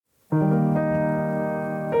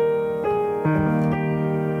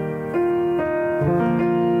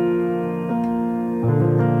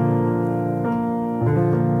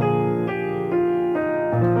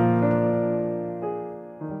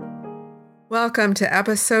welcome to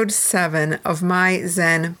episode 7 of My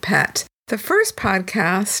Zen Pet, the first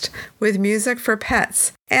podcast with music for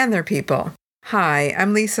pets and their people. Hi,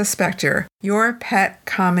 I'm Lisa Spector, your pet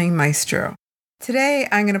calming maestro. Today,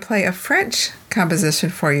 I'm going to play a French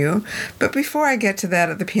composition for you, but before I get to that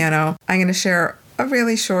at the piano, I'm going to share a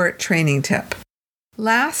really short training tip.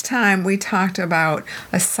 Last time, we talked about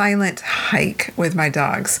a silent hike with my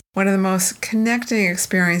dogs, one of the most connecting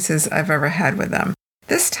experiences I've ever had with them.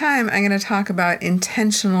 This time, I'm going to talk about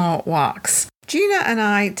intentional walks. Gina and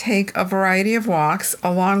I take a variety of walks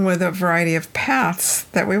along with a variety of paths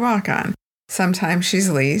that we walk on. Sometimes she's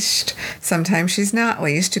leashed, sometimes she's not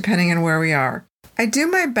leashed, depending on where we are. I do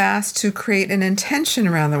my best to create an intention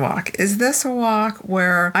around the walk. Is this a walk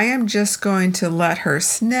where I am just going to let her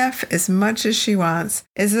sniff as much as she wants?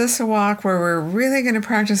 Is this a walk where we're really going to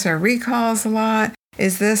practice our recalls a lot?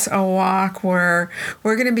 Is this a walk where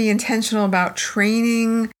we're going to be intentional about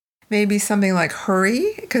training, maybe something like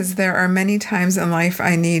hurry? Because there are many times in life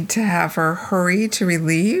I need to have her hurry to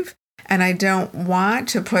relieve. And I don't want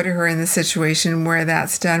to put her in the situation where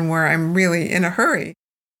that's done where I'm really in a hurry.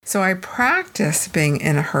 So I practice being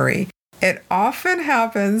in a hurry. It often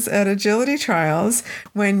happens at agility trials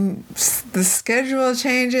when the schedule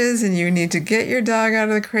changes and you need to get your dog out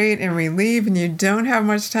of the crate and relieve and you don't have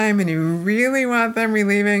much time and you really want them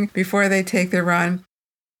relieving before they take their run.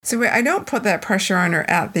 So I don't put that pressure on her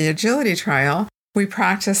at the agility trial. We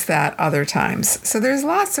practice that other times. So there's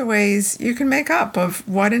lots of ways you can make up of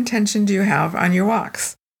what intention do you have on your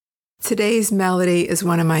walks. Today's melody is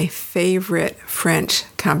one of my favorite French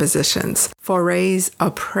compositions, Fauré's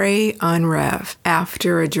Après un rêve,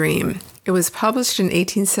 After a Dream. It was published in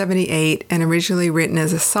 1878 and originally written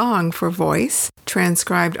as a song for voice,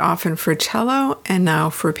 transcribed often for cello and now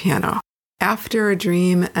for piano. After a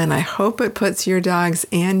dream, and I hope it puts your dogs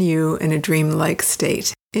and you in a dreamlike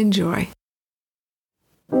state. Enjoy.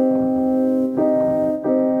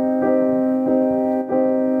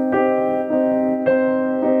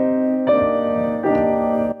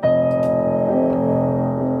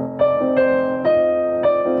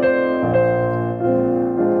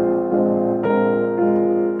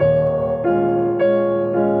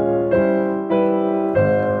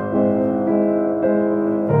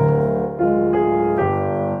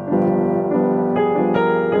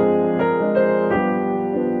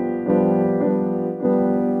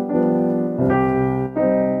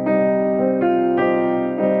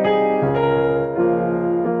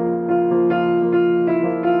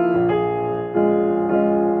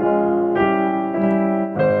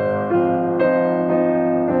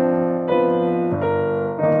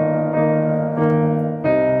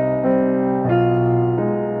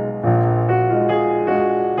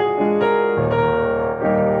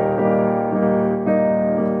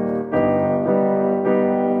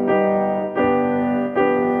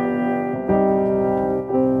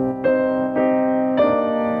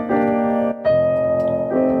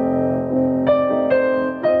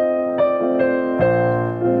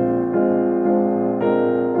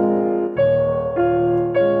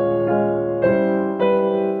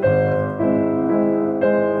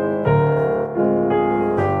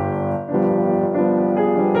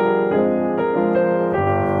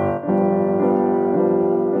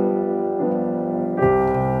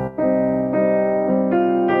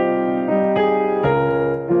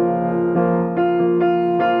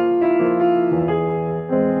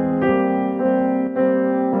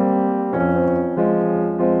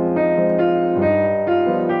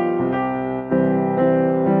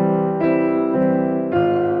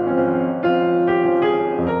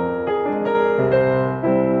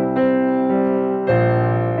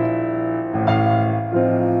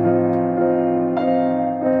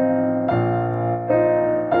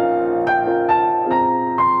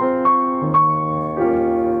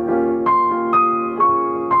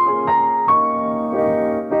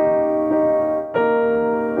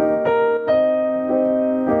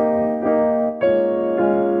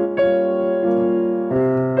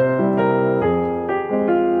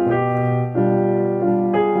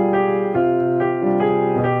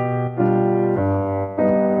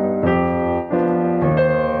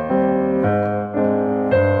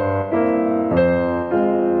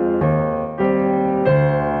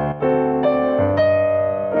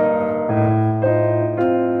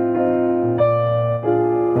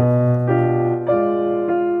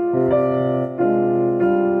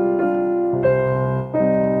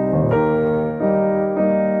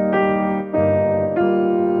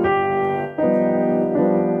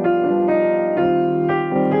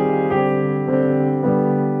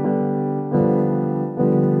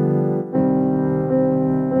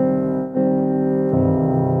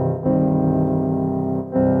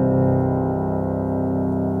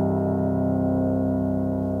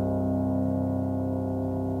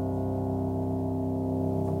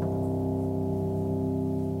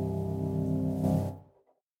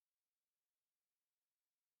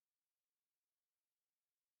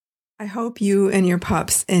 I hope you and your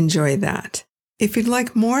pups enjoy that. If you'd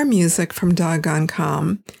like more music from Doggone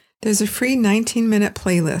Calm, there's a free 19-minute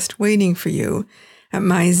playlist waiting for you at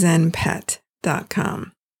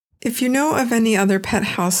myzenpet.com. If you know of any other pet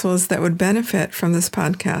households that would benefit from this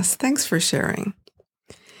podcast, thanks for sharing.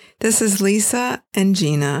 This is Lisa and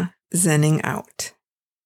Gina zenning out.